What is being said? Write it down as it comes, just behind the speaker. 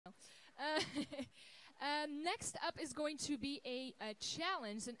Uh, next up is going to be a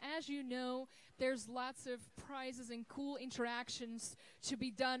challenge, and as you know, there's lots of prizes and cool interactions to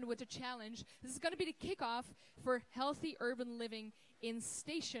be done with the challenge. This is going to be the kickoff for healthy urban living in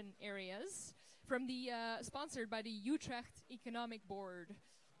station areas, from the sponsored by the Utrecht Economic Board.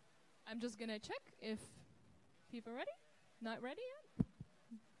 I'm just going to check if people are ready. Not ready yet?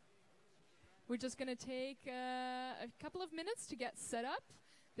 We're just going to take a couple of minutes to get set up.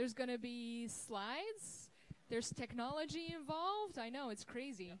 There's going to be slides. There's technology involved. I know, it's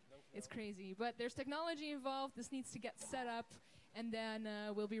crazy. It's crazy. But there's technology involved. This needs to get set up, and then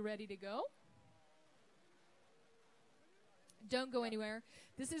we'll be ready to go. Don't go anywhere.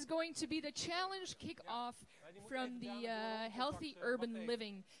 This is going to be the challenge kickoff from the healthy urban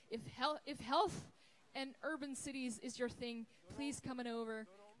living. If health and urban cities is your thing, please come on over.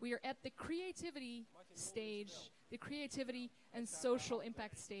 We are at the creativity stage, the creativity and social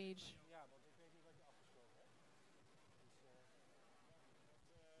impact stage.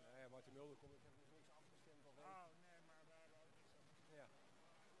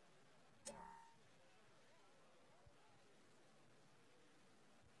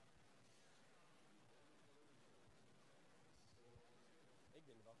 Ik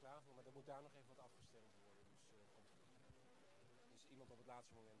ben er wel klaar voor, maar er moet daar nog even wat afgestemd worden. Dus is iemand op het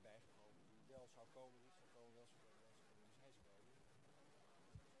laatste moment bijgekomen die wel zou komen, niet zou komen, wel zou komen, wel zou komen. Dus hij is gekomen.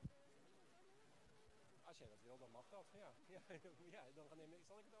 Als jij dat wil, dan mag dat. Ja, dan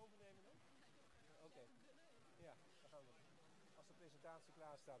zal ik het overnemen dan? Oké. Ja, dan gaan we. Als de presentatie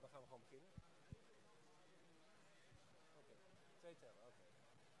klaar staat, dan gaan we gewoon beginnen. Oké, 2 tellen, oké.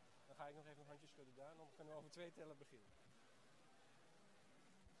 Dan ga ik nog even een handje schudden daar, dan kunnen we over 2 tellen beginnen.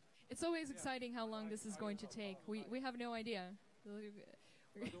 It's always exciting how long this is going to take. We have no idea.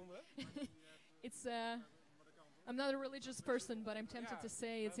 It's I'm not a religious person, but I'm tempted to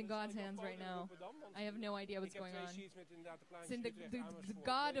say it's in God's hands right now. I have no idea what's going on. It's in the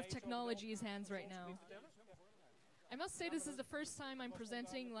God of technology's hands right now. I must say this is the first time I'm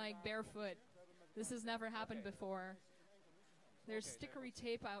presenting like barefoot. This has never happened before. There's stickery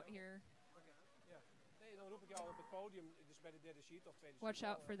tape out here. Watch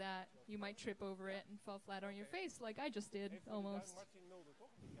out for that. You might trip over it and fall flat on your face like I just did, almost.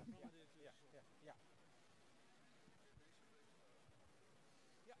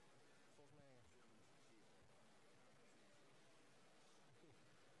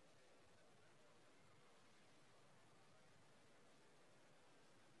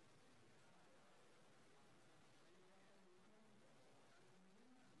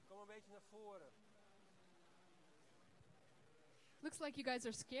 Kom een beetje naar voren. Looks like you guys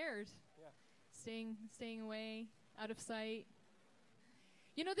are scared. Yeah. Staying away, out of sight.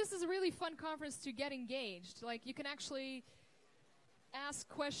 You know, this is a really fun conference to get engaged. Like, you can actually ask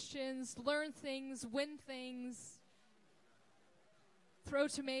questions, learn things, win things, throw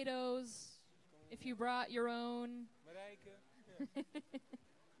tomatoes if you brought your own. Marijke.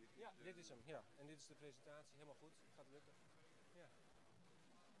 Ja, dit is hem. Ja, en dit is de presentatie. Helemaal goed. Gaat lukken. Ja.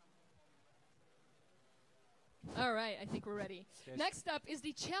 All right, I think we're ready. Yes. Next up is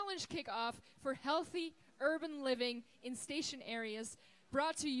the challenge kickoff for healthy urban living in station areas,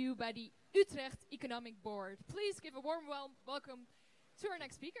 brought to you by the Utrecht Economic Board. Please give a warm welcome to our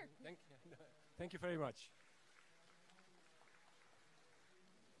next speaker. Thank you very much.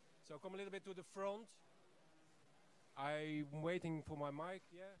 So come a little bit to the front. I'm waiting for my mic.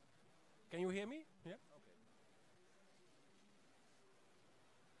 Yeah. Can you hear me? Yeah. Okay.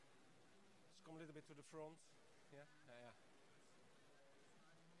 Just come a little bit to the front. Yeah.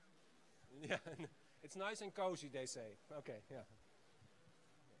 Yeah. It's nice and cozy, they say. Okay. Yeah.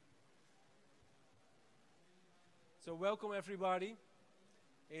 So welcome everybody.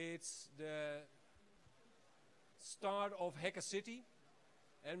 It's the start of Hacker City,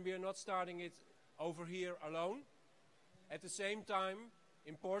 and we are not starting it over here alone. At the same time,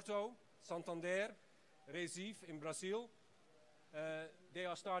 in Porto, Santander, Recife in Brazil, they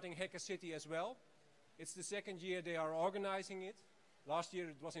are starting Hacker City as well. It's the second year they are organizing it. Last year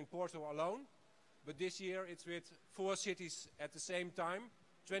it was in Porto alone, but this year it's with 4 cities at the same time,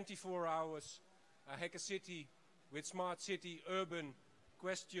 24 hours Hacker City with smart city urban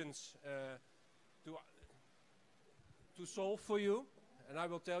questions to solve for you. And I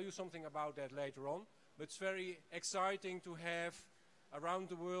will tell you something about that later on. But it's very exciting to have around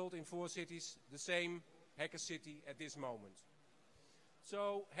the world in 4 cities the same Hacker City at this moment.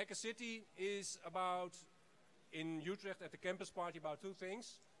 So Hacker City is about, in Utrecht at the campus party, about 2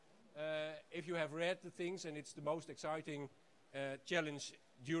 things. If you have read the things, and it's the most exciting challenge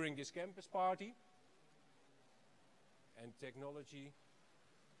during this campus party. And technology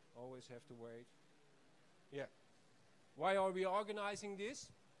always have to wait. Yeah. Why are we organizing this?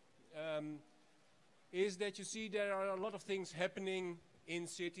 Is that you see there are a lot of things happening in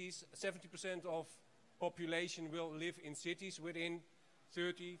cities. 70% of population will live in cities within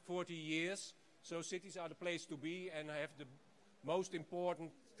 30, 40 years. So cities are the place to be and have the most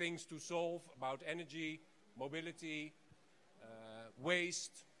important things to solve about energy, mobility,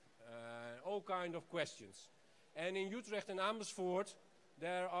 waste, all kind of questions. And in Utrecht and Amersfoort,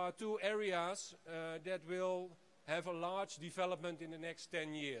 there are two areas that will have a large development in the next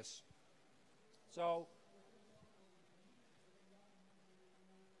 10 years. So,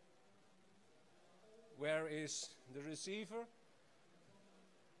 where is the receiver?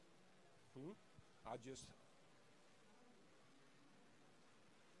 I'll just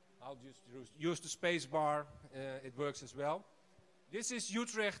use the space bar. It works as well. This is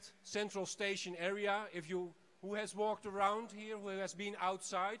Utrecht Central Station area. Who has walked around here, who has been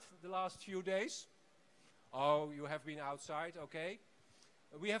outside the last few days? Oh, you have been outside, okay.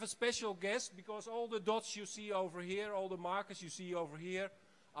 We have a special guest because all the dots you see over here, all the markers you see over here,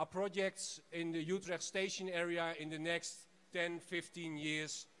 are projects in the Utrecht Station area in the next 10, 15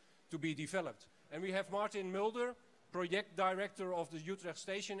 years to be developed. And we have Martin Mulder, project director of the Utrecht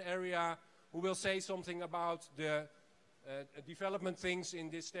Station area, who will say something about the development things in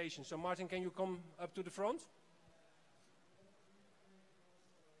this station. So Martin, can you come up to the front?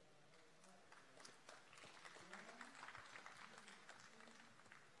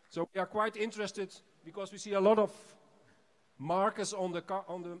 So we are quite interested because we see a lot of markers on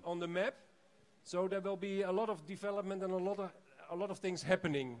the map. So there will be a lot of development and a lot of things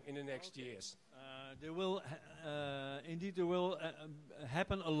happening in the next years. There will indeed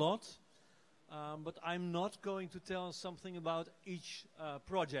happen a lot, but I'm not going to tell something about each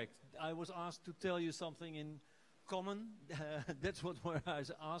project. I was asked to tell you something in common. That's what I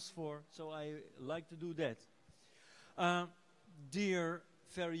was asked for, so I like to do that. Dear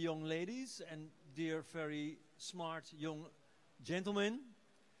very young ladies and dear very smart young gentlemen,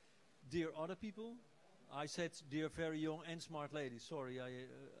 dear other people. I said dear very young and smart ladies. Sorry,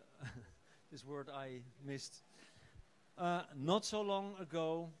 this word I missed. Not so long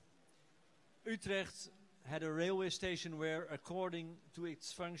ago, Utrecht had a railway station where, according to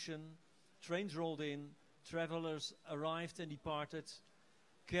its function, trains rolled in, travelers arrived and departed,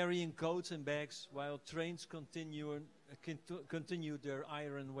 carrying coats and bags, while trains continued their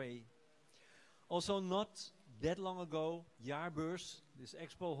iron way. Also, not that long ago, Jaarbeurs, this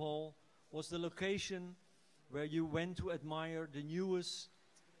expo hall, was the location where you went to admire the newest,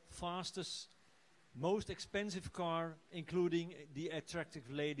 fastest, most expensive car, including the attractive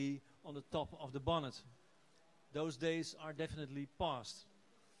lady on the top of the bonnet. Those days are definitely past.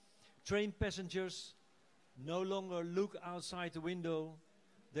 Train passengers no longer look outside the window,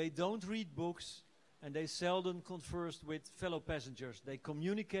 they don't read books, and they seldom converse with fellow passengers. They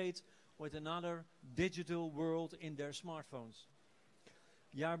communicate with another digital world in their smartphones.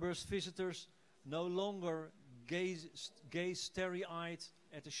 Jaarbeurs visitors no longer gaze starry-eyed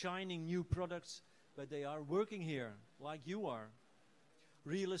at the shining new products, but they are working here, like you are.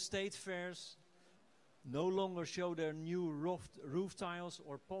 Real estate fairs no longer show their new roof tiles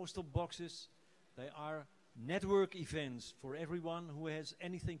or postal boxes. They are network events for everyone who has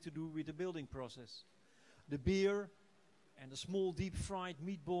anything to do with the building process. The beer and the small deep-fried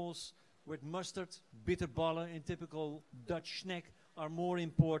meatballs with mustard, bitterballen in typical Dutch snack are more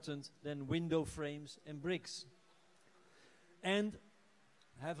important than window frames and bricks. And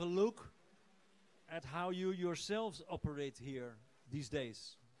have a look at how you yourselves operate here these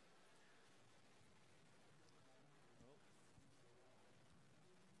days.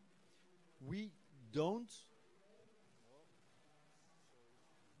 We don't.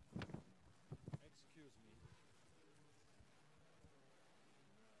 Excuse me.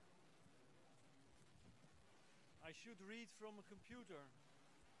 I should read from a computer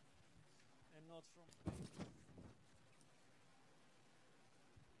and not from.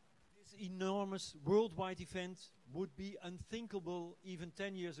 This enormous worldwide event would be unthinkable even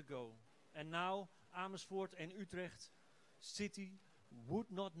 10 years ago. And now Amersfoort and Utrecht city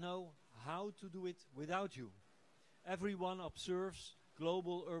would not know how to do it without you. Everyone observes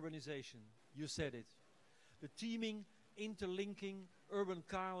global urbanization. You said it. The teeming, interlinking urban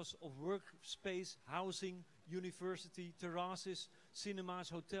chaos of workspace, housing, university, terraces, cinemas,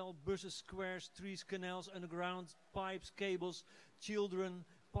 hotel, buses, squares, trees, canals, underground, pipes, cables, children,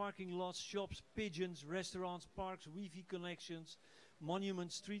 parking lots, shops, pigeons, restaurants, parks, Wi-Fi connections,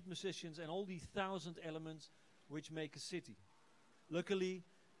 monuments, street musicians, and all the 1,000 elements which make a city. Luckily,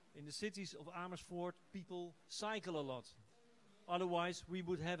 in the cities of Amersfoort, people cycle a lot. Otherwise, we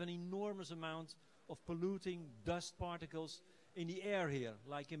would have an enormous amount of polluting dust particles in the air here,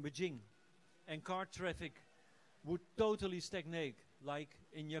 like in Beijing. And car traffic would totally stagnate, like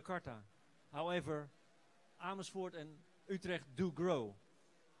in Jakarta. However, Amersfoort and Utrecht do grow.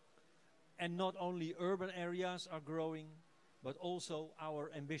 And not only urban areas are growing, but also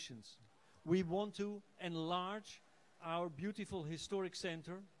our ambitions. We want to enlarge our beautiful historic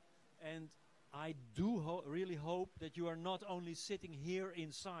center, and I do really hope that you are not only sitting here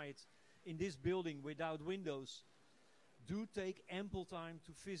inside in this building without windows. Do take ample time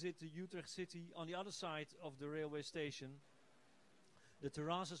to visit the Utrecht city on the other side of the railway station, the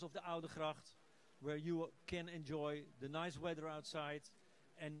terraces of the Oude Gracht, where you can enjoy the nice weather outside.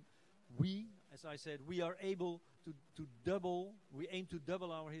 And we, as I said, we are able we aim to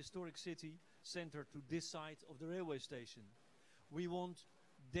double our historic city center to this side of the railway station. We want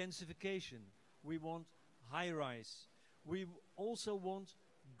densification. We want high-rise. We also want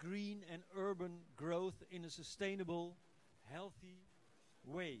green and urban growth in a sustainable, healthy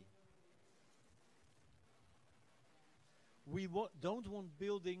way. We don't want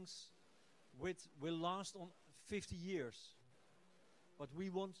buildings which will last on 50 years, but we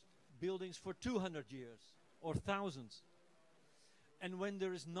want buildings for 200 years or thousands. And when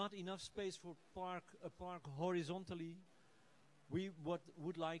there is not enough space for a park horizontally, we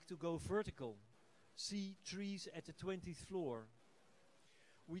would like to go vertical. See trees at the 20th floor.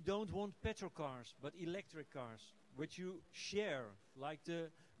 We don't want petrol cars, but electric cars, which you share, like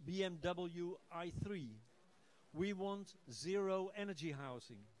the BMW i3. We want zero energy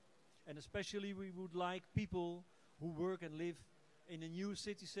housing. And especially we would like people who work and live in a new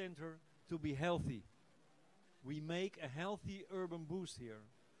city center to be healthy. We make a healthy urban boost here.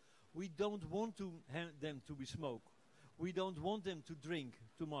 We don't want them to be smoked. We don't want them to drink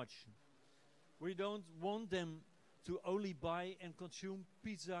too much. We don't want them to only buy and consume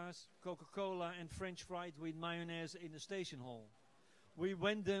pizzas, Coca-Cola and French fries with mayonnaise in the station hall. We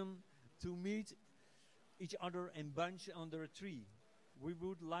want them to meet each other and bunch under a tree. We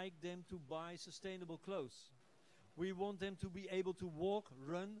would like them to buy sustainable clothes. We want them to be able to walk,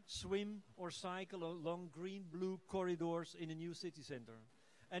 run, swim or cycle along green, blue corridors in a new city center.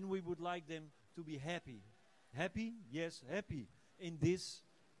 And we would like them to be happy. Happy? Yes, happy in this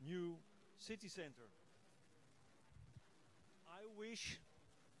new city center. I wish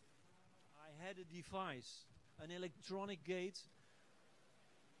I had a device, an electronic gate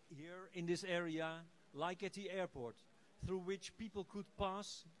here in this area, like at the airport, through which people could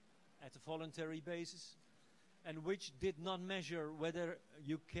pass at a voluntary basis, and which did not measure whether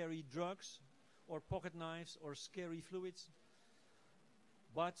you carry drugs or pocket knives or scary fluids,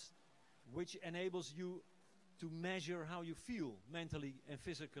 but which enables you to measure how you feel mentally and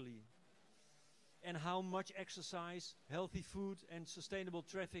physically, and how much exercise, healthy food and sustainable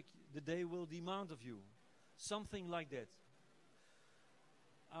traffic the day will demand of you. Something like that.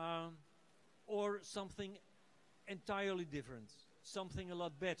 Or something entirely different, something a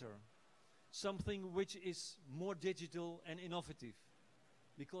lot better, something which is more digital and innovative.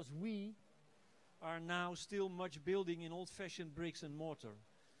 Because we are now still much building in old-fashioned bricks and mortar.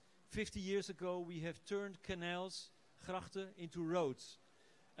 50 years ago we have turned canals, grachten, into roads.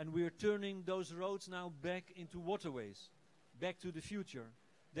 And we are turning those roads now back into waterways, back to the future.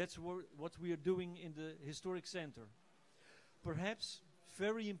 That's what we are doing in the historic center. Perhaps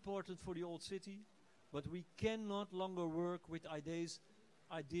very important for the old city, but we cannot longer work with ideas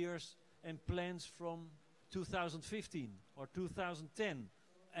and plans from 2015 or 2010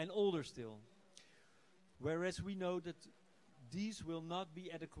 and older still. Whereas we know that these will not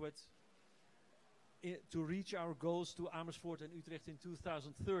be adequate to reach our goals to Amersfoort and Utrecht in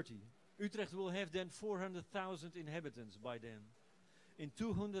 2030. Utrecht will have then 400,000 inhabitants by then. In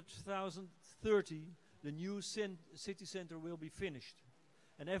 2030, the new city center will be finished.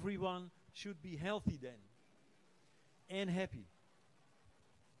 And everyone should be healthy then. And happy.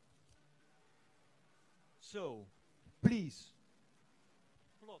 So, please,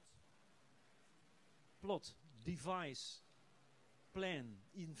 plot, devise, plan,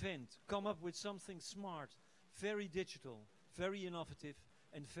 invent, come up with something smart, very digital, very innovative,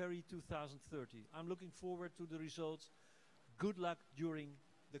 and very 2030. I'm looking forward to the results. Good luck during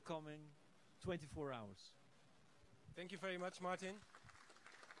the coming 24 hours. Thank you very much, Martin.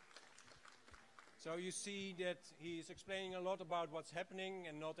 So you see that he is explaining a lot about what's happening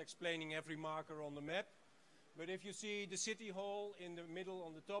and not explaining every marker on the map. But if you see the city hall in the middle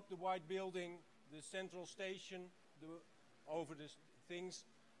on the top, the white building, the central station, over the things,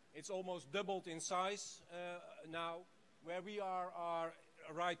 it's almost doubled in size now. Where we are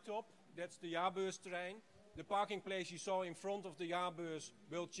right top, that's the Jaarbeursterrein. The parking place you saw in front of the jaarbeurs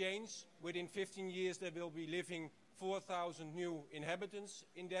will change. Within 15 years there will be living 4,000 new inhabitants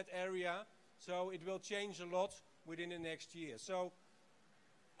in that area. So it will change a lot within the next year. So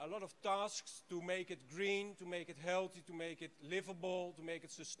a lot of tasks to make it green, to make it healthy, to make it livable, to make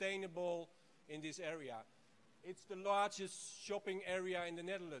it sustainable in this area. It's the largest shopping area in the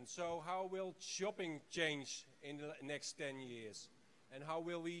Netherlands. So how will shopping change in the next 10 years? And how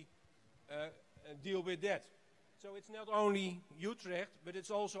will we deal with that? So it's not only Utrecht, but it's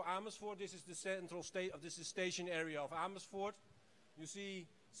also Amersfoort. This is the central state of this is the station area of Amersfoort. You see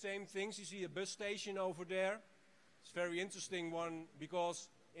same things. You see a bus station over there. It's a very interesting one because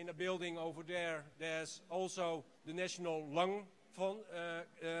in a building over there, there's also the National Lung Fund,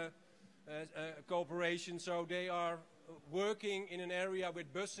 Corporation. So they are working in an area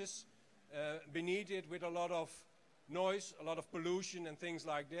with buses beneath it with a lot of noise, a lot of pollution and things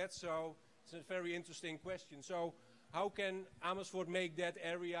like that. So it's a very interesting question. So how can Amersfoort make that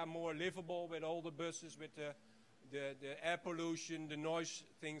area more livable with all the buses, with the air pollution, the noise,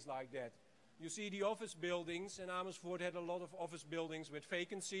 things like that? You see the office buildings, and Amersfoort had a lot of office buildings with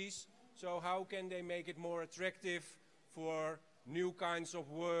vacancies. So how can they make it more attractive for new kinds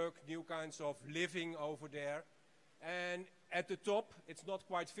of work, new kinds of living over there? And at the top, it's not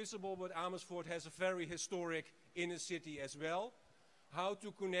quite visible, but Amersfoort has a very historic inner city as well. How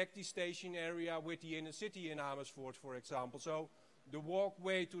to connect the station area with the inner city in Amersfoort, for example. So the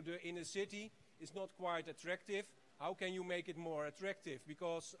walkway to the inner city is not quite attractive. How can you make it more attractive?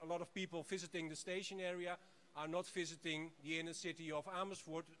 Because a lot of people visiting the station area are not visiting the inner city of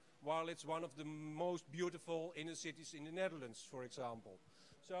Amersfoort, while it's one of the most beautiful inner cities in the Netherlands, for example.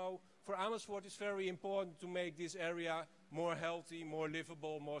 So for Amersfoort it's very important to make this area more healthy, more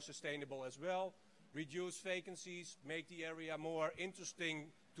livable, more sustainable as well. Reduce vacancies, make the area more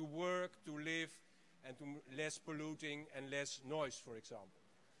interesting to work, to live, and to less polluting and less noise, for example.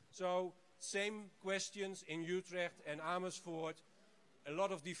 So same questions in Utrecht and Amersfoort, a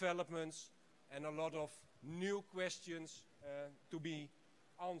lot of developments and a lot of new questions to be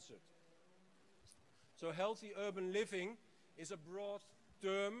answered. So healthy urban living is a broad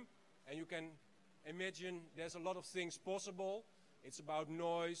term, and you can imagine there's a lot of things possible. It's about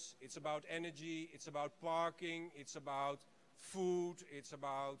noise, it's about energy, it's about parking, it's about food, it's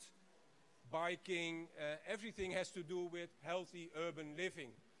about biking. Everything has to do with healthy urban living.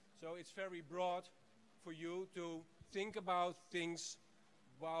 So it's very broad for you to think about things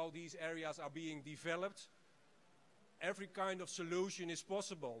while these areas are being developed. Every kind of solution is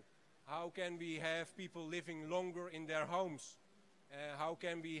possible. How can we have people living longer in their homes? How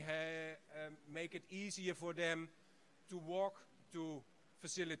can we make it easier for them to walk to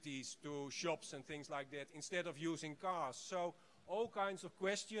facilities, to shops and things like that, instead of using cars? So all kinds of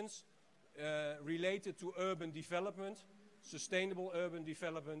questions related to urban development, sustainable urban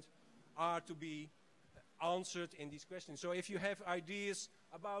development, are to be answered in these questions. So if you have ideas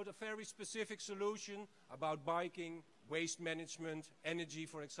about a very specific solution, about biking, waste management, energy,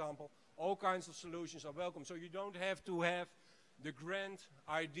 for example, all kinds of solutions are welcome. So you don't have to have the grand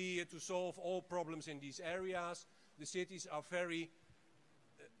idea to solve all problems in these areas. The cities are very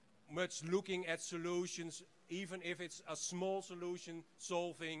much looking at solutions, even if it's a small solution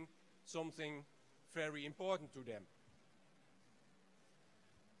solving something very important to them.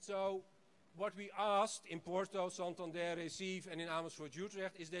 So what we asked in Porto, Santander, Recife and in Amersfoort,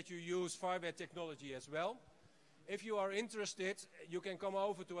 Utrecht is that you use fiber technology as well. If you are interested, you can come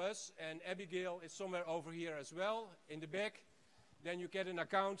over to us, and Abigail is somewhere over here as well, in the back. Then you get an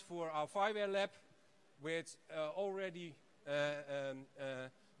account for our fiber lab with already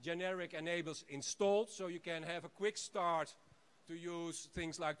generic enablers installed, so you can have a quick start to use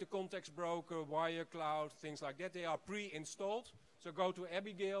things like the context broker, wire cloud, things like that. They are pre-installed. So go to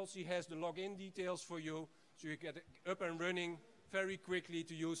Abigail, she has the login details for you, so you get up and running very quickly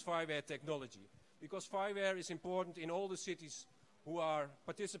to use FireWare technology. Because FireWare is important in all the cities who are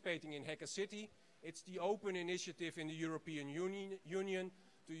participating in Hacker City. It's the open initiative in the European Union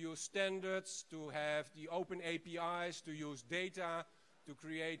to use standards, to have the open APIs, to use data, to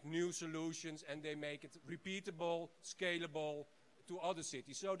create new solutions, and they make it repeatable, scalable to other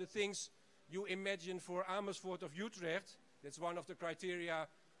cities. So the things you imagine for Amersfoort of Utrecht, that's one of the criteria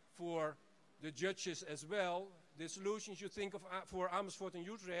for the judges as well. The solutions you think of for Amersfoort and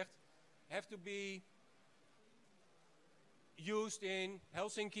Utrecht have to be used in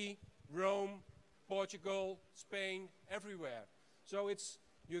Helsinki, Rome, Portugal, Spain, everywhere. So it's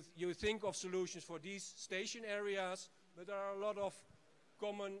you think of solutions for these station areas, but there are a lot of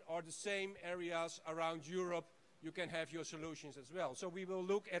common or the same areas around Europe. You can have your solutions as well. So we will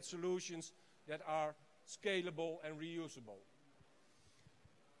look at solutions that are scalable and reusable.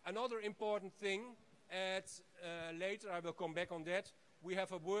 Another important thing, later I will come back on that, we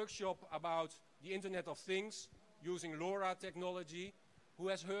have a workshop about the Internet of Things using LoRa technology. Who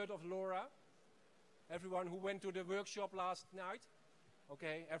has heard of LoRa? Everyone who went to the workshop last night?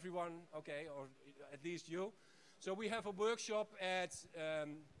 Okay, everyone, okay, or at least you. So we have a workshop at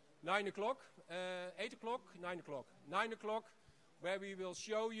 9 o'clock, 8 o'clock, 9 o'clock. 9 o'clock, where we will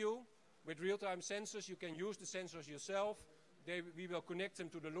show you with real-time sensors. You can use the sensors yourself. We will connect them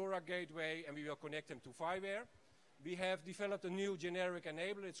to the LoRa gateway and we will connect them to FiWare. We have developed a new generic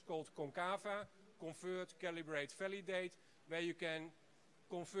enabler. It's called Concava, Convert, Calibrate, Validate, where you can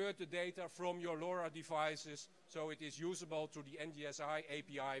convert the data from your LoRa devices so it is usable through the NGSI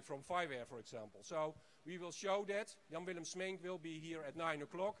API from FiWare, for example. So we will show that. Jan-Willem Smeenk will be here at 9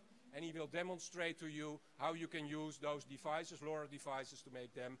 o'clock and he will demonstrate to you how you can use those devices, LoRa devices, to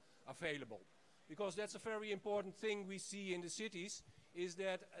make them available. Because that's a very important thing we see in the cities, is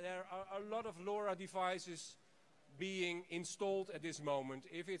that there are a lot of LoRa devices being installed at this moment.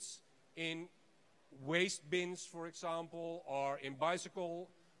 If it's in waste bins, for example, or in bicycle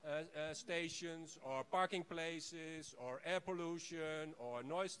stations, or parking places, or air pollution, or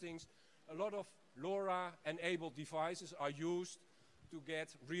noise things, a lot of LoRa-enabled devices are used to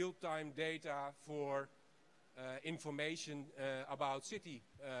get real-time data for information about city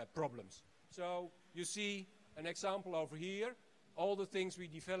problems. So you see an example over here. All the things we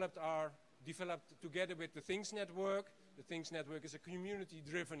developed are developed together with the Things Network. The Things Network is a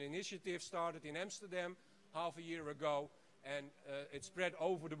community-driven initiative started in Amsterdam half a year ago, and it spread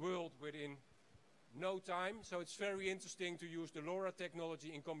over the world within no time. So it's very interesting to use the LoRa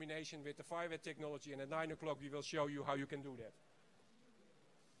technology in combination with the FiWare technology, and at 9 o'clock we will show you how you can do that.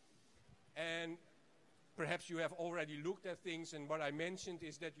 And perhaps you have already looked at things, and what I mentioned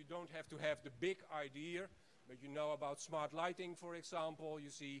is that you don't have to have the big idea, but you know about smart lighting, for example. You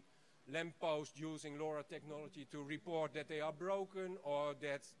see lampposts using LoRa technology to report that they are broken or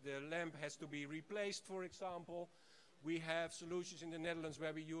that the lamp has to be replaced, for example. We have solutions in the Netherlands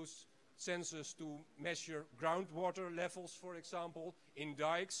where we use sensors to measure groundwater levels, for example, in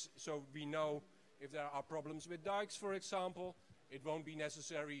dikes, so we know if there are problems with dikes, for example. It won't be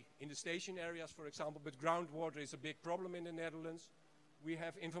necessary in the station areas, for example, but groundwater is a big problem in the Netherlands. We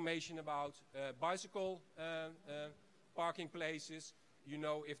have information about bicycle parking places. You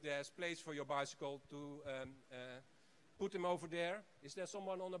know if there's place for your bicycle to put them over there. Is there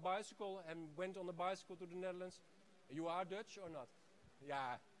someone on a bicycle and went on a bicycle to the Netherlands? You are Dutch or not?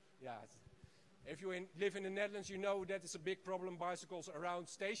 Yeah, yeah. If you live in the Netherlands, you know that is a big problem, bicycles around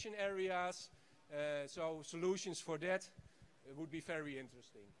station areas. So solutions for that would be very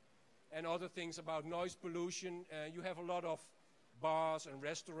interesting. And other things about noise pollution. You have a lot of bars and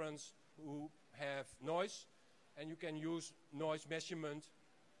restaurants who have noise, and you can use noise measurement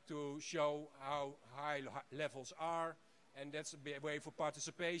to show how high levels are, and that's a way for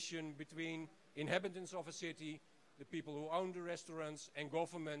participation between inhabitants of a city, the people who own the restaurants, and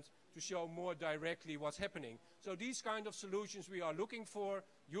government to show more directly what's happening. So these kind of solutions we are looking for,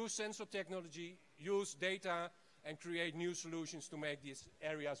 use sensor technology, use data, and create new solutions to make these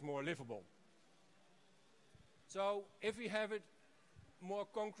areas more livable. So if we have it more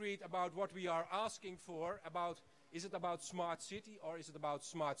concrete about what we are asking for, is it about smart city or is it about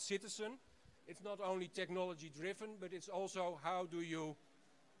smart citizen? It's not only technology driven, but it's also how do you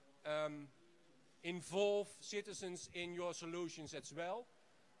involve citizens in your solutions as well.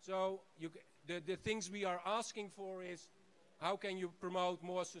 So the things we are asking for is how can you promote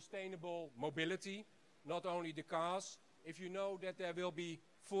more sustainable mobility, not only the cars. If you know that there will be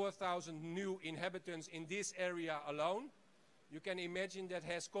 4,000 new inhabitants in this area alone, you can imagine that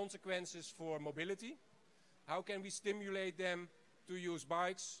has consequences for mobility. How can we stimulate them to use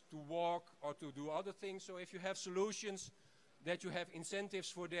bikes, to walk, or to do other things? So if you have solutions that you have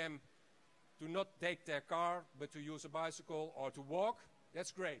incentives for them to not take their car, but to use a bicycle or to walk,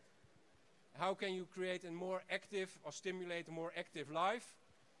 that's great. How can you create a more active or stimulate a more active life?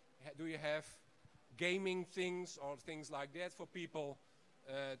 Do you have gaming things or things like that for people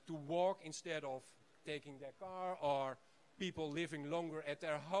to walk instead of taking their car, or people living longer at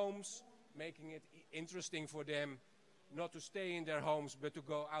their homes, making it interesting for them not to stay in their homes but to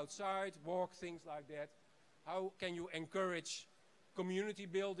go outside, walk, things like that? How can you encourage community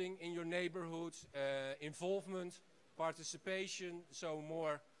building in your neighborhoods, involvement, participation, so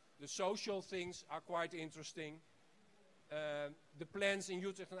more the social things are quite interesting. The plans in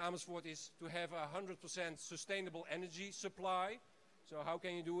Utrecht and Amersfoort is to have 100% sustainable energy supply. So how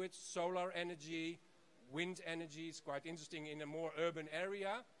can you do it? Solar energy, wind energy is quite interesting in a more urban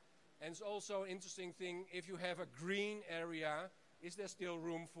area. And it's also an interesting thing, if you have a green area, is there still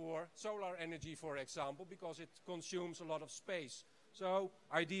room for solar energy, for example, because it consumes a lot of space. So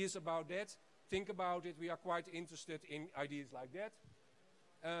ideas about that, think about it. We are quite interested in ideas like that.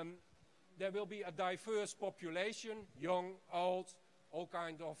 There will be a diverse population, young, old, all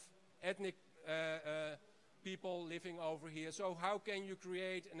kind of ethnic people living over here. So how can you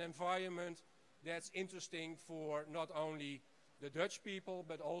create an environment that's interesting for not only the Dutch people,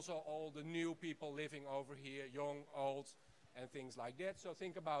 but also all the new people living over here, young, old, and things like that. So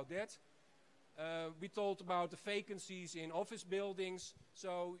think about that. We talked about the vacancies in office buildings.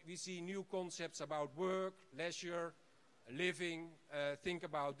 So we see new concepts about work, leisure, living. Think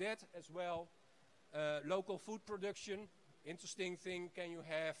about that as well. Local food production. Interesting thing, can you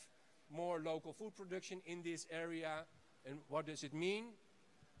have more local food production in this area? And what does it mean?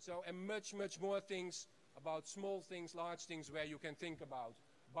 So, and much, much more things about small things, large things where you can think about.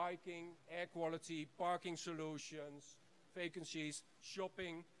 Biking, air quality, parking solutions, vacancies,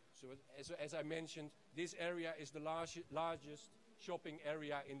 shopping. So as I mentioned, this area is the largest shopping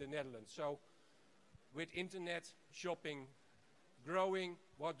area in the Netherlands. So with internet shopping growing,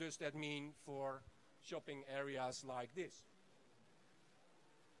 what does that mean for shopping areas like this?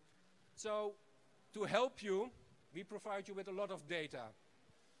 So to help you, we provide you with a lot of data.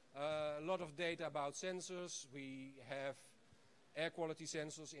 A lot of data about sensors. We have air quality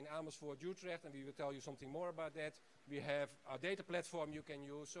sensors in Amersfoort, Utrecht, and we will tell you something more about that. We have a data platform you can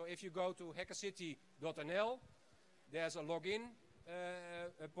use. So if you go to hackercity.nl, there's a login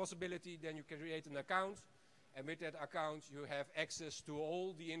possibility. Then you can create an account, and with that account you have access to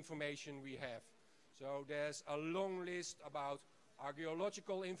all the information we have. So there's a long list about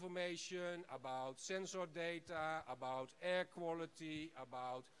archaeological information, about sensor data, about air quality,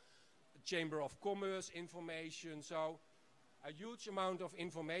 about Chamber of Commerce information. So a huge amount of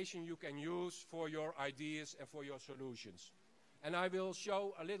information you can use for your ideas and for your solutions. And I will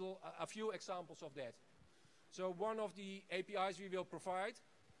show a few examples of that. So one of the APIs we will provide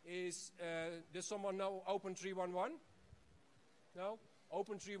is, does someone know Open 311? No?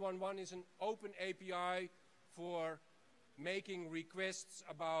 Open 311 is an open API for making requests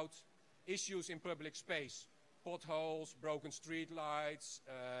about issues in public space. Potholes, broken street lights,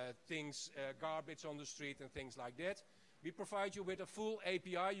 garbage on the street and things like that. We provide you with a full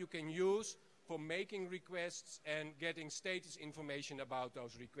API you can use for making requests and getting status information about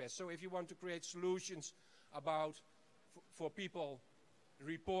those requests. So if you want to create solutions about, for people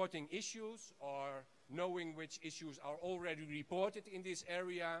reporting issues or knowing which issues are already reported in this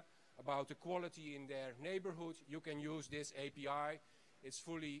area, about the quality in their neighborhood, you can use this API. It's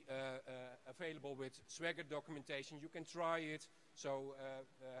fully available with Swagger documentation. You can try it, so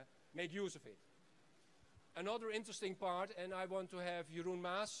make use of it. Another interesting part, and I want to have Jeroen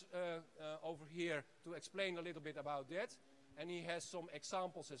Maas over here to explain a little bit about that. And he has some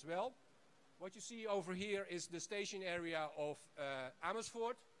examples as well. What you see over here is the station area of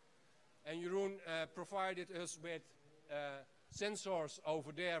Amersfoort. And Jeroen provided us with sensors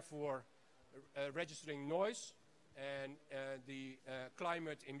over there for registering noise and the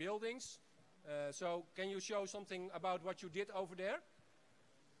climate in buildings. So can you show something about what you did over there?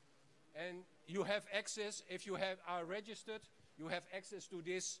 And you have access, if you are registered, you have access to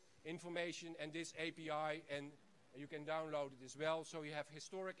this information and this API, and you can download it as well. So you have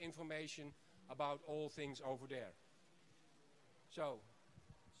historic information about all things over there. So,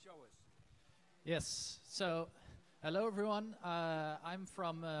 show us. Yes, so hello everyone. I'm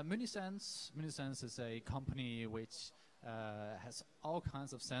from Munisense. Munisense is a company which has all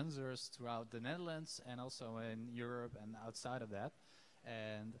kinds of sensors throughout the Netherlands and also in Europe and outside of that.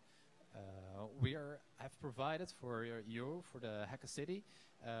 And have provided for you, for the Hacker City,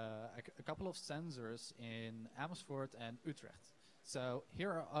 a couple of sensors in Amersfoort and Utrecht. So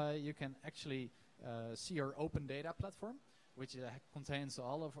here you can actually see our open data platform, which contains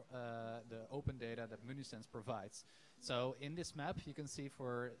all of the open data that Munisense provides. So in this map you can see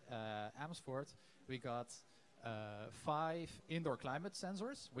for Amersfoort we got 5 indoor climate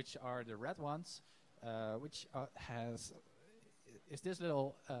sensors, which are the red ones, which is this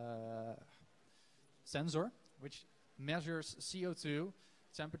little sensor which measures CO2,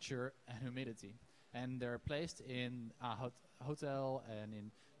 temperature and humidity, and they're placed in a hotel and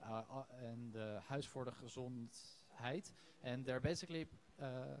in the Huis voor de Gezondheid, and they're basically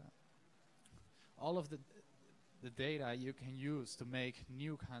all of the data you can use to make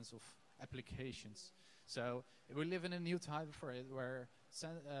new kinds of applications. So we live in a new time for it, where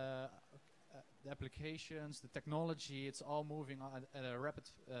the applications, the technology, it's all moving on at a rapid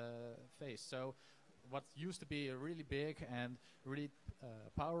pace. So what used to be really big and really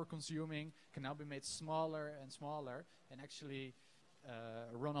power consuming can now be made smaller and smaller and actually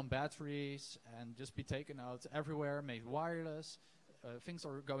run on batteries and just be taken out everywhere, made wireless. Things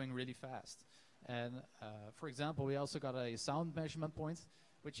are going really fast. And for example, we also got a sound measurement point,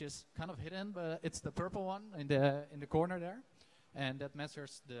 which is kind of hidden, but it's the purple one in the corner there, and that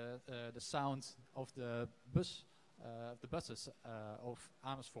measures the sound of the buses of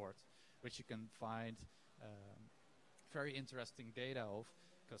Amersfoort, which you can find very interesting data of,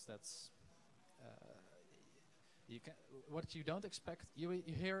 because that's what you don't expect. You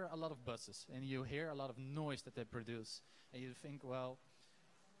hear a lot of buses and you hear a lot of noise that they produce, and you think, well,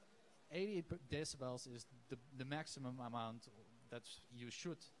 80 decibels is the maximum amount that you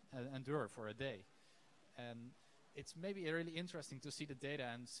should endure for a day. And it's maybe really interesting to see the data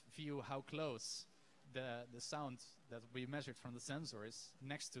and view how close the sound that we measured from the sensor is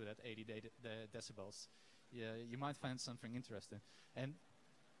next to that 80 decibels. You might find something interesting. And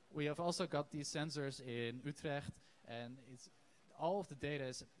we have also got these sensors in Utrecht, and all of the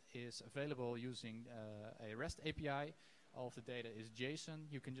data is available using a REST API. All of the data is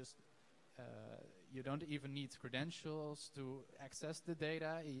JSON. You can just you don't even need credentials to access the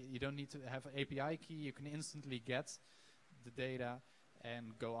data. You don't need to have an API key. You can instantly get the data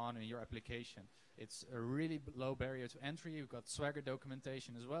and go on in your application. It's a really low barrier to entry. You've got Swagger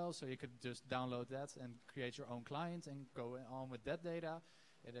documentation as well, so you could just download that and create your own client and go on with that data.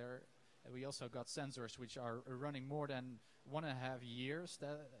 We also got sensors which are running more than 1.5 years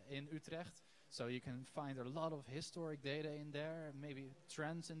in Utrecht, so you can find a lot of historic data in there, maybe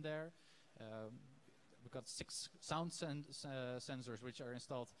trends in there. We've got 6 sound sensors which are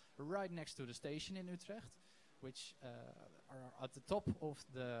installed right next to the station in Utrecht, which are at the top of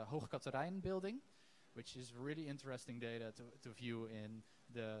the Hoogkaterijn building, which is really interesting data to view in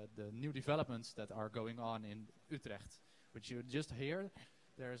the new developments that are going on in Utrecht, which you just hear.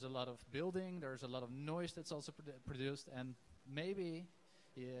 There's a lot of building, there's a lot of noise that's also produced, and maybe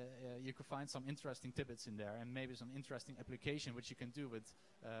you could find some interesting tidbits in there, and maybe some interesting application which you can do with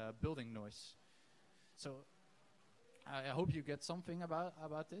building noise. So I hope you get something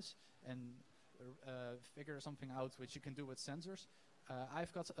about this and figure something out which you can do with sensors.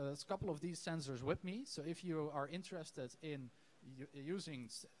 I've got a couple of these sensors with me, so if you are interested in using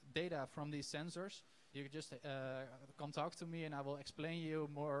data from these sensors, you can just come talk to me and I will explain you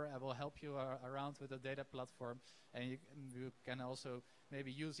more. I will help you around with the data platform, and you can also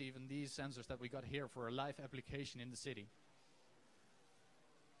maybe use even these sensors that we got here for a live application in the city.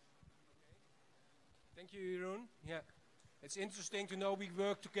 Thank you, Jeroen. Yeah, it's interesting to know we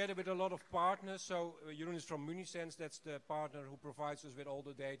work together with a lot of partners. So Jeroen is from Munisense. That's the partner who provides us with all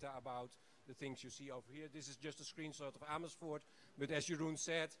the data about the things you see over here. This is just a screenshot of Amersfoort, but as Jeroen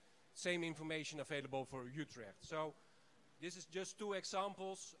said, same information available for Utrecht. So this is just 2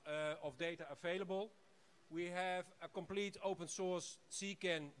 examples of data available. We have a complete open source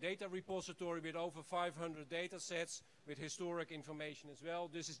CCAN data repository with over 500 data sets with historic information as well.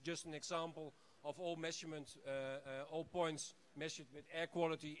 This is just an example of all measurement, all points measured with air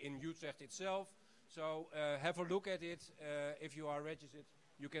quality in Utrecht itself. So have a look at it. If you are registered,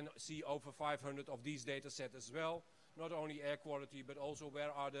 you can see over 500 of these data sets as well. Not only air quality, but also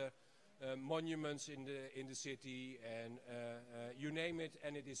where are the monuments in the city, and you name it,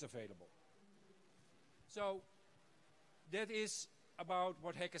 and it is available. So that is about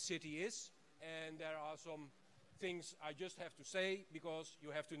what Hacker City is, and there are some things I just have to say, because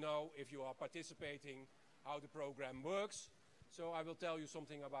you have to know, if you are participating, how the program works. So I will tell you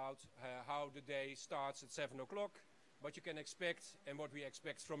something about how the day starts at 7 o'clock, what you can expect and what we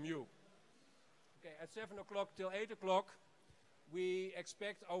expect from you. Okay, at 7 o'clock till 8 o'clock, we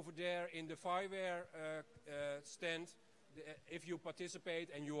expect over there in the Fireware stand, if you participate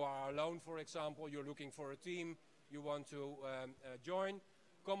and you are alone, for example, you're looking for a team, you want to join,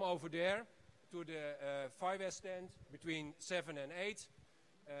 come over there to the Fireware stand between 7 and 8,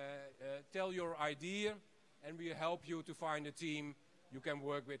 tell your idea, and we help you to find a team you can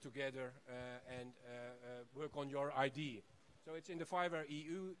work with together and work on your idea. So it's in the Fireware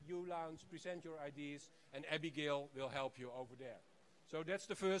EU lounge, present your ideas, and Abigail will help you over there. So that's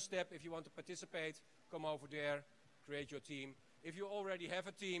the first step. If you want to participate, come over there, create your team. If you already have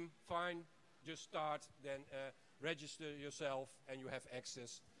a team, fine, just start, then register yourself and you have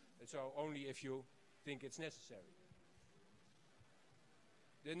access. And so only if you think it's necessary.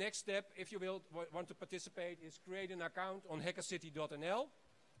 The next step, if you want to participate, is create an account on hackercity.nl.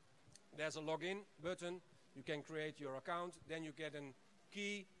 There's a login button. You can create your account. Then you get a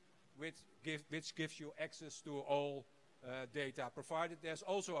key which gives you access to all data provided. There's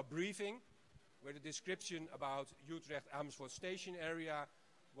also a briefing with a description about Utrecht Amersfoort station area,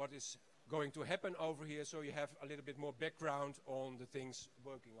 what is going to happen over here, so you have a little bit more background on the things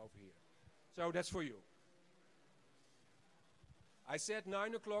working over here. So that's for you. I said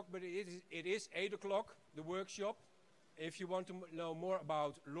 9 o'clock, but it is 8 o'clock, the workshop. If you want to know more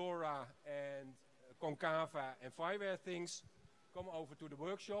about LoRa and Concava and fireware things, come over to the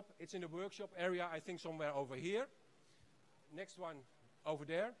workshop. It's in the workshop area, I think somewhere over here. Next one over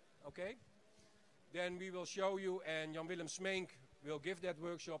there, okay. Then we will show you, and Jan-Willem Smeenk will give that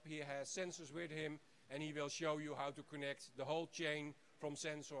workshop. He has sensors with him, and he will show you how to connect the whole chain from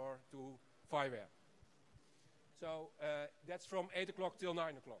sensor to fireware. So that's from 8 o'clock till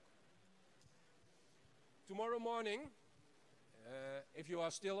 9 o'clock. Tomorrow morning, if you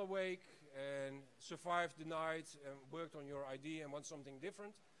are still awake and survived the night and worked on your idea and want something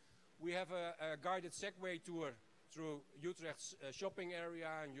different, we have a guided Segway tour through Utrecht's shopping area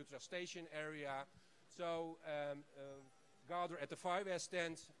and Utrecht station area. So gather at the fireware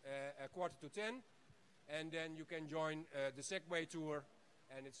stand at 9:45, and then you can join the Segway tour,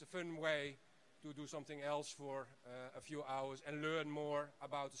 and it's a fun way to do something else for a few hours and learn more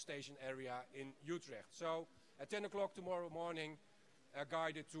about the station area in Utrecht. So at 10 o'clock tomorrow morning, a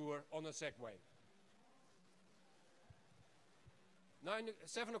guided tour on a Segway.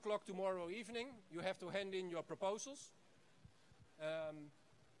 7 o'clock tomorrow evening, you have to hand in your proposals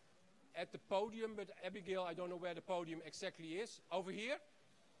at the podium, but Abigail, I don't know where the podium exactly is. Over here?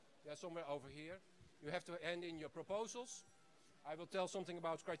 Yeah, somewhere over here. You have to hand in your proposals. I will tell something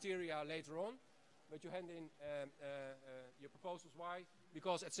about criteria later on, but you hand in your proposals. Why?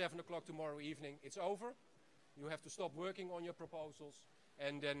 Because at 7 o'clock tomorrow evening, it's over. You have to stop working on your proposals,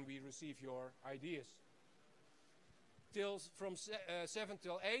 and then we receive your ideas. From 7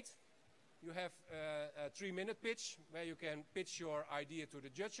 till 8, you have a 3-minute pitch, where you can pitch your idea to the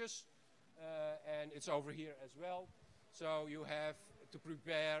judges, and it's over here as well. So you have to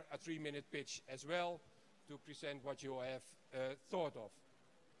prepare a 3-minute pitch as well to present what you have thought of.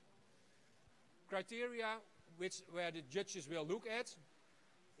 Criteria where the judges will look at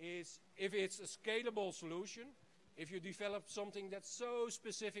is if it's a scalable solution, if you develop something that's so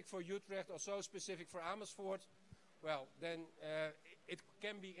specific for Utrecht or so specific for Amersfoort, well, then it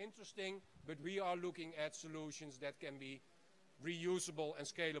can be interesting, but we are looking at solutions that can be reusable and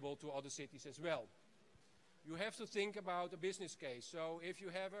scalable to other cities as well. You have to think about a business case. So if you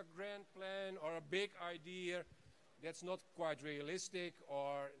have a grand plan or a big idea that's not quite realistic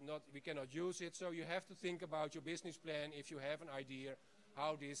or we cannot use it, so you have to think about your business plan if you have an idea,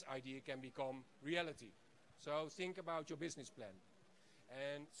 how this idea can become reality. So think about your business plan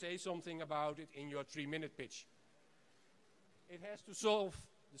and say something about it in your 3-minute pitch. It has to solve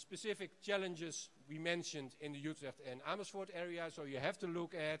the specific challenges we mentioned in the Utrecht and Amersfoort area, so you have to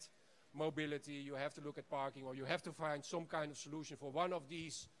look at mobility, you have to look at parking, or you have to find some kind of solution for one of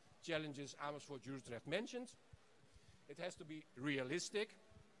these challenges Amersfoort, Utrecht mentioned. It has to be realistic.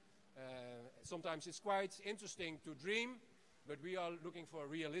 Sometimes it's quite interesting to dream, but we are looking for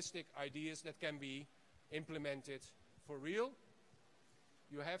realistic ideas that can be implemented for real.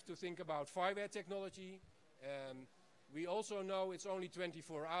 You have to think about fireware technology. We also know it's only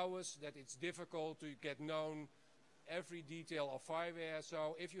 24 hours, that it's difficult to get known every detail of fireware.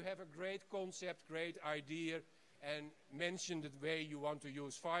 So if you have a great concept, great idea, and mention the way you want to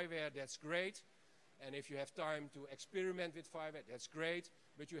use fireware, that's great. And if you have time to experiment with fireware, that's great.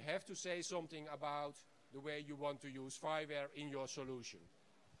 But you have to say something about the way you want to use fireware in your solution.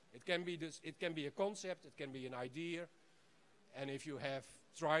 It can be a concept, it can be an idea. And if you have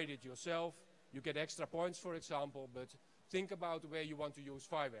tried it yourself, you get extra points, for example, but think about the way you want to use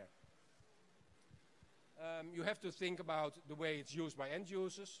fireware. You have to think about the way it's used by end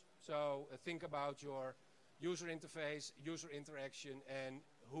users. So think about your user interface, user interaction, and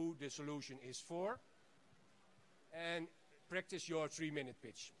who the solution is for. And practice your 3-minute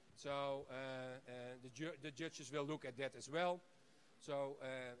pitch. So the judges will look at that as well. So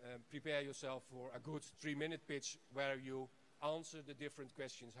prepare yourself for a good 3-minute pitch where you answer the different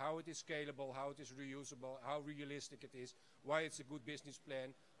questions. How it is scalable, how it is reusable, how realistic it is, why it's a good business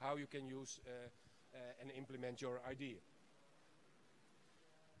plan, how you can use and implement your idea.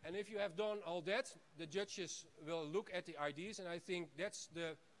 And if you have done all that, the judges will look at the ideas, and I think that's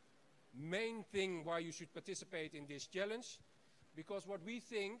the main thing why you should participate in this challenge. Because what we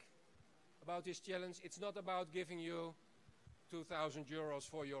think about this challenge, it's not about giving you 2,000 euros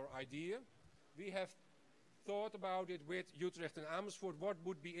for your idea. We have thought about it with Utrecht and Amersfoort. What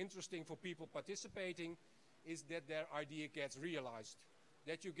would be interesting for people participating is that their idea gets realized.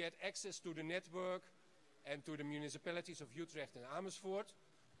 That you get access to the network and to the municipalities of Utrecht and Amersfoort,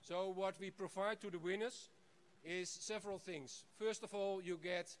 So what we provide to the winners is several things. First of all, you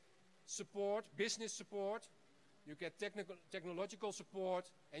get support, business support, you get technological support,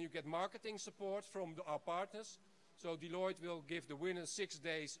 and you get marketing support from our partners. So Deloitte will give the winners 6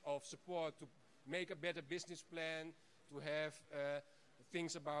 days of support to make a better business plan, to have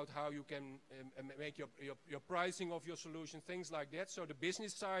things about how you can make your pricing of your solution, things like that. So the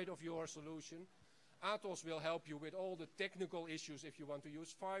business side of your solution. Atos will help you with all the technical issues if you want to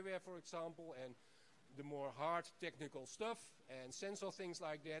use fireware, for example, and the more hard technical stuff and sensor things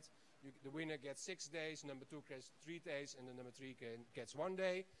like that. The winner gets 6 days, number 2 gets 3 days, and the number 3 gets 1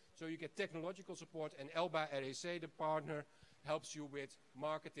 day. So you get technological support, and Elba RAC, the partner, helps you with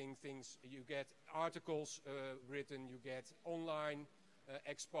marketing things. You get articles written, you get online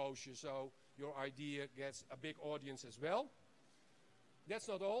exposure, so your idea gets a big audience as well. That's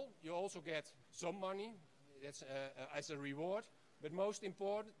not all. You also get some money that's as a reward, but most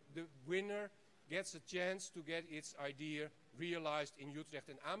important, the winner gets a chance to get its idea realized in Utrecht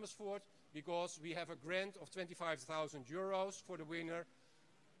and Amersfoort, because we have a grant of 25,000 euros for the winner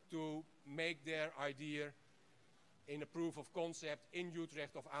to make their idea in a proof of concept in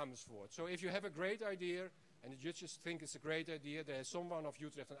Utrecht of Amersfoort. So if you have a great idea and you just think it's a great idea, there's someone of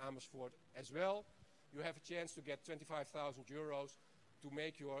Utrecht and Amersfoort as well, you have a chance to get 25,000 euros to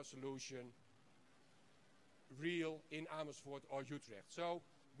make your solution real in Amersfoort or Utrecht. So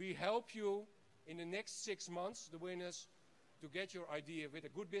we help you in the next 6 months, the winners, to get your idea with a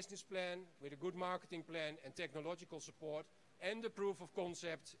good business plan, with a good marketing plan and technological support, and the proof of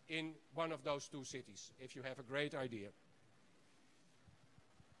concept in one of those 2 cities, if you have a great idea.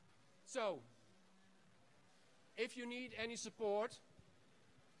 So, if you need any support,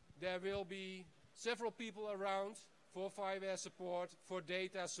 there will be several people around for fireware support, for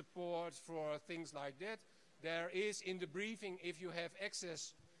data support, for things like that. There is in the briefing, if you have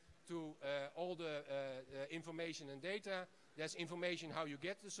access to all the information and data, there's information how you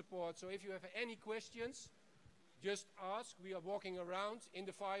get the support. So if you have any questions, just ask. We are walking around in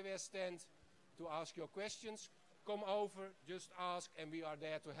the fireware stand to ask your questions. Come over, just ask, and we are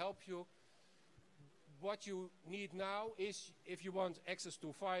there to help you. What you need now is, if you want access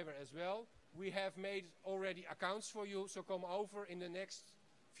to fireware as well, we have made already accounts for you, so come over in the next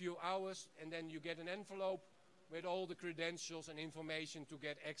few hours, and then you get an envelope with all the credentials and information to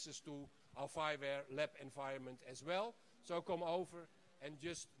get access to our fireware lab environment as well. So come over and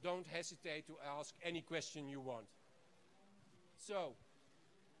just don't hesitate to ask any question you want. So,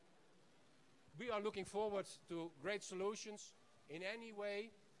 we are looking forward to great solutions in any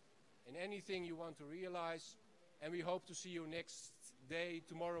way, in anything you want to realize, and we hope to see you next day,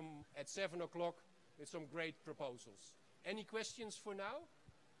 tomorrow at 7 o'clock, with some great proposals. Any questions for now?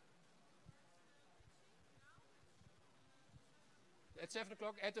 At 7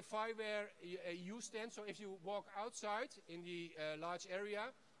 o'clock at the fireware EU stand. So if you walk outside in the large area,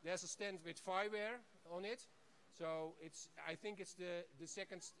 there's a stand with fireware on it. So I think it's the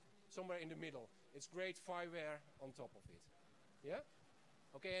second, somewhere in the middle. It's great fireware on top of it. Yeah?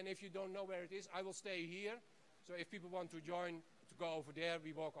 Okay, and if you don't know where it is, I will stay here. So if people want to join, to go over there,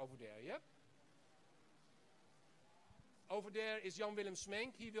 we walk over there. Yeah? Over there is Jan-Willem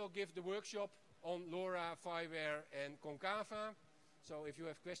Smenk. He will give the workshop on LoRa, fireware, and Concava. So if you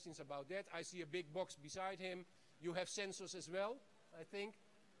have questions about that, I see a big box beside him. You have sensors as well, I think.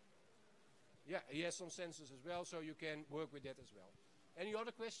 Yeah, he has some sensors as well, so you can work with that as well. Any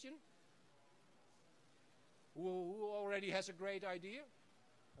other question? Who already has a great idea?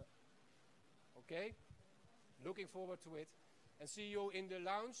 Okay, looking forward to it. And see you in the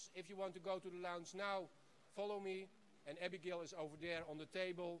lounge. If you want to go to the lounge now, follow me. And Abigail is over there on the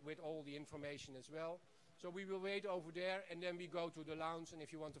table with all the information as well. So we will wait over there, and then we go to the lounge. And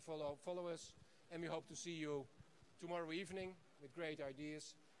if you want to follow us. And we hope to see you tomorrow evening with great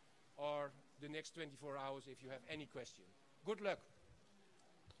ideas, or the next 24 hours if you have any question. Good luck.